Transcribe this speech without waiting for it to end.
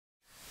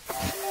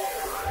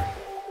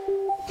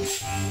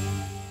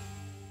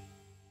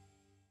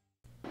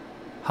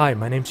Hi,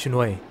 my name's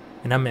Shunwei,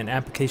 and I'm an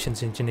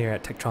applications engineer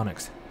at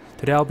Tektronix.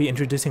 Today I'll be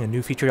introducing a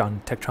new feature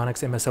on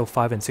Tektronix MSO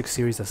 5 and 6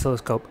 series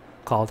oscilloscope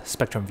called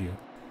Spectrum View.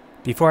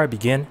 Before I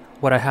begin,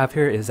 what I have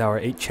here is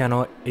our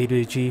 8-channel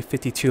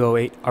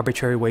AWG5208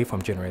 arbitrary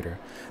waveform generator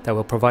that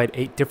will provide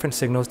 8 different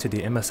signals to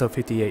the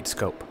MSO58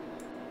 scope.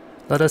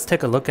 Let us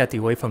take a look at the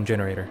waveform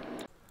generator.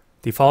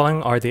 The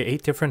following are the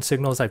 8 different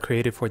signals I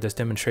created for this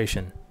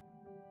demonstration.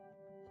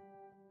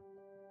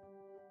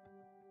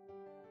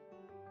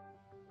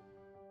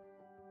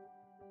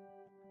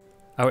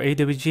 Our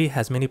AWG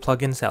has many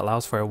plugins that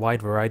allows for a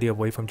wide variety of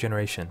waveform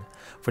generation.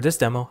 For this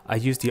demo, I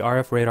used the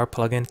RF radar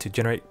plugin to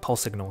generate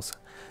pulse signals.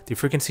 The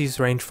frequencies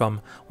range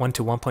from 1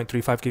 to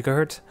 1.35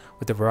 GHz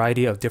with a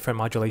variety of different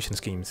modulation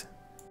schemes.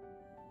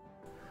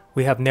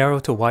 We have narrow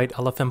to wide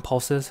LFM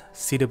pulses,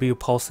 CW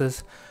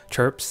pulses,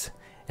 chirps,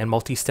 and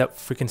multi-step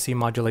frequency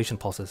modulation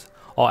pulses,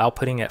 all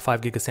outputting at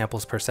 5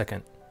 gigasamples per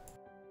second.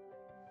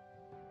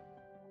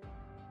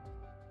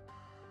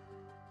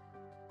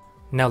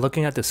 Now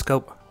looking at the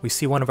scope, we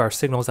see one of our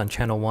signals on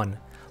channel 1.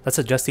 Let's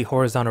adjust the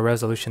horizontal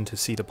resolution to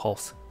see the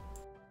pulse.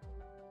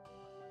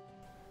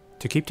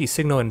 To keep the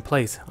signal in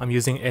place, I'm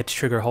using edge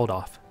trigger hold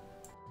off.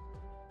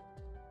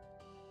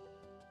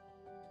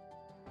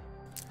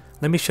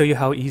 Let me show you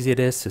how easy it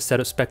is to set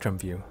up Spectrum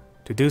View.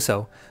 To do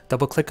so,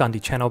 double click on the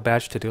channel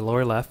badge to the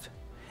lower left,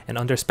 and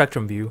under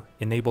Spectrum View,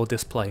 enable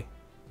Display.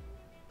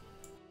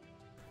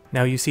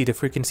 Now you see the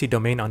frequency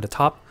domain on the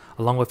top,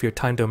 along with your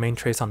time domain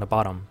trace on the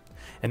bottom.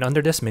 And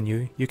under this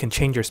menu, you can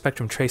change your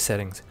spectrum trace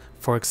settings,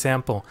 for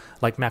example,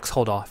 like max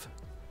hold off.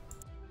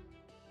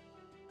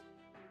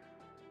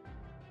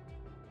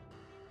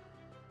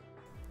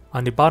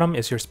 On the bottom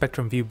is your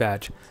Spectrum View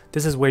badge.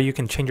 This is where you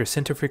can change your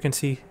center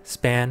frequency,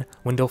 span,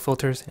 window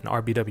filters, and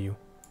RBW.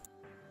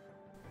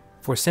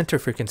 For center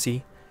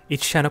frequency,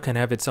 each channel can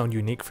have its own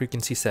unique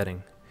frequency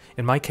setting.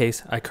 In my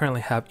case, I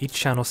currently have each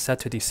channel set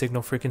to the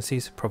signal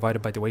frequencies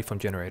provided by the waveform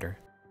generator.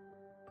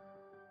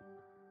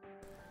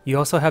 You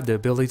also have the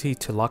ability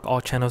to lock all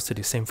channels to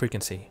the same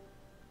frequency.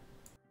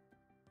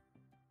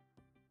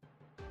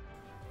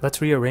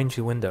 Let's rearrange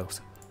the windows.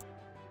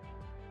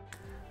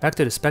 Back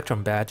to the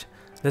spectrum badge,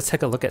 let's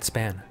take a look at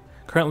span.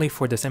 Currently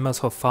for this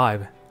MSO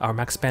 5, our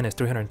max span is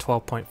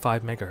 312.5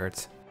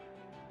 MHz.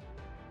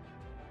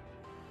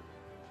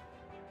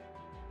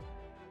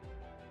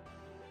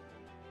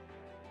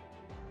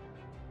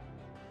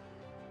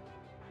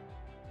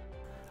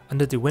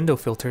 Under the window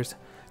filters,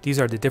 these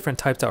are the different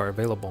types that are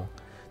available.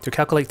 To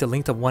calculate the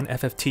length of one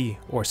FFT,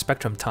 or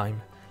spectrum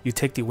time, you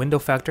take the window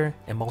factor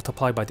and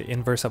multiply by the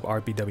inverse of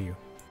RBW.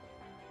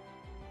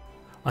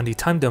 On the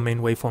time domain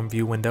waveform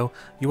view window,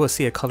 you will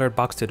see a colored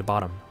box to the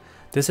bottom.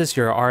 This is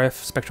your RF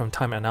spectrum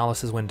time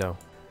analysis window.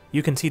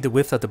 You can see the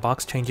width of the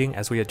box changing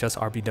as we adjust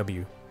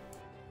RBW.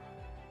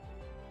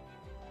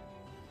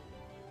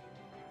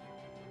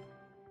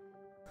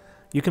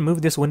 You can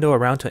move this window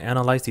around to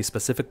analyze the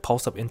specific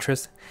pulse of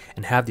interest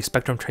and have the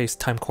spectrum trace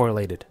time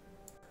correlated.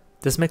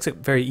 This makes it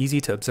very easy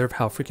to observe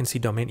how frequency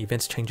domain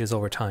events changes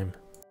over time.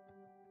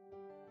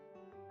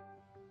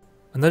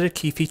 Another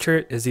key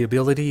feature is the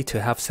ability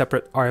to have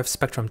separate RF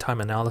spectrum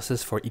time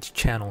analysis for each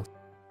channel.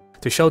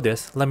 To show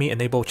this, let me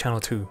enable channel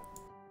 2.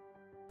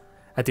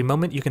 At the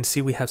moment you can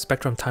see we have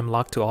spectrum time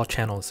locked to all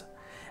channels,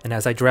 and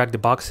as I drag the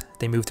box,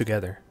 they move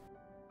together.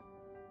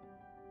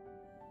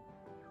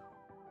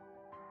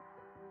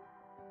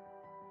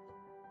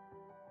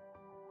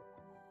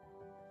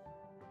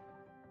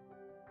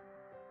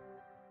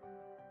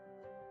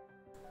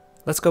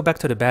 Let's go back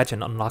to the badge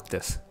and unlock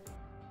this.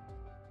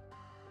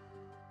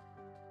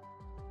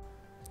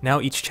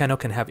 Now each channel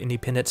can have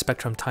independent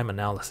spectrum time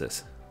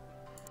analysis.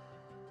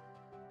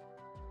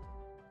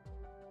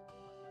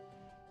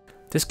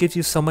 This gives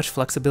you so much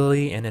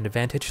flexibility and an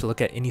advantage to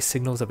look at any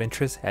signals of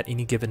interest at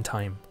any given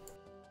time.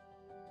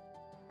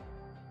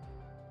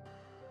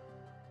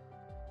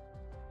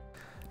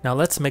 Now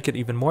let's make it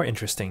even more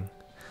interesting.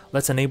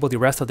 Let's enable the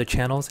rest of the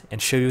channels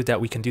and show you that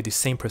we can do the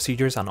same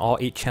procedures on all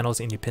 8 channels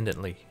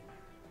independently.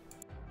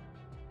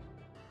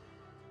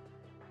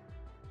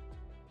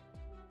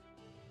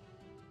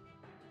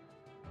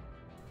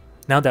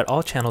 Now that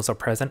all channels are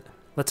present,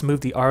 let's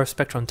move the RF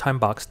spectrum time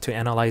box to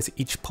analyze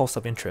each pulse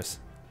of interest.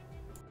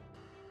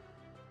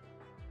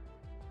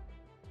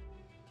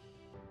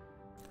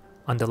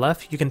 On the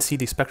left, you can see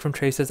the spectrum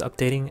traces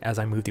updating as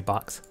I move the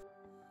box.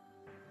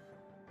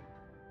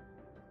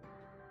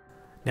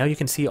 Now you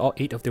can see all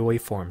 8 of the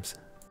waveforms.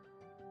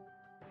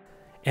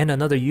 And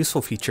another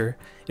useful feature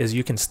is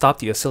you can stop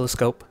the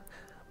oscilloscope,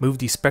 move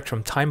the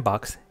spectrum time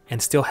box,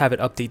 and still have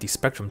it update the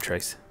spectrum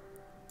trace.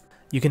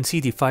 You can see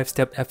the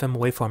 5-step FM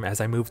waveform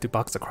as I move the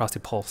box across the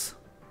pulse.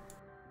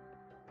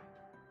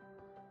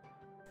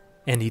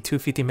 And the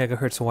 250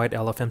 MHz wide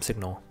LFM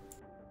signal.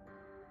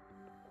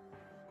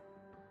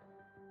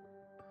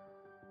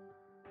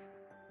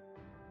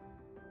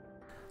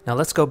 Now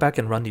let's go back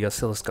and run the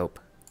oscilloscope.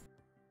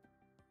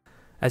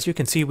 As you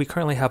can see, we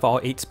currently have all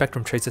 8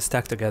 spectrum traces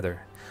stacked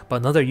together, but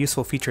another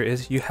useful feature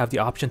is you have the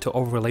option to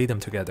overlay them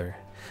together.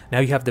 Now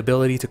you have the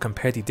ability to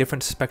compare the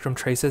different spectrum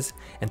traces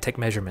and take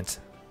measurements.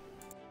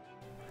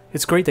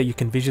 It's great that you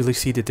can visually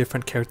see the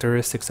different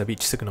characteristics of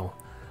each signal,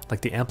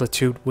 like the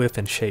amplitude, width,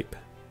 and shape.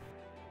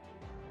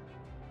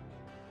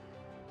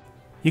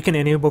 You can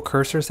enable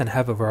cursors and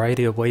have a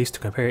variety of ways to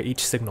compare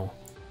each signal.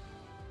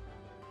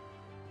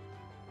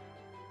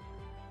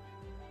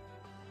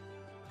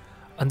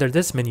 Under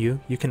this menu,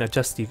 you can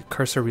adjust the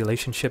cursor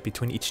relationship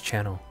between each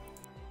channel.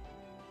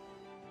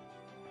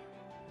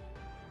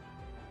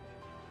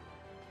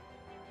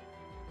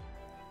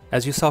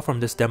 As you saw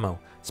from this demo,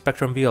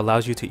 Spectrum View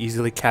allows you to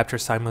easily capture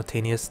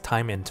simultaneous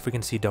time and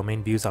frequency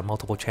domain views on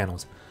multiple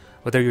channels.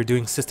 Whether you're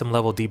doing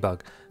system-level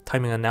debug,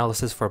 timing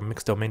analysis for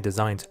mixed domain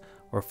designs,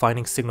 or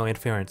finding signal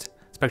interference,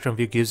 Spectrum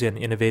View gives you an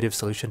innovative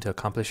solution to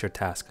accomplish your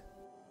task.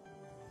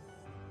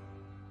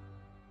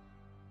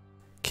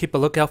 Keep a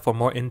lookout for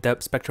more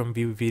in-depth Spectrum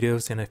View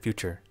videos in the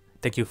future.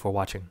 Thank you for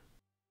watching.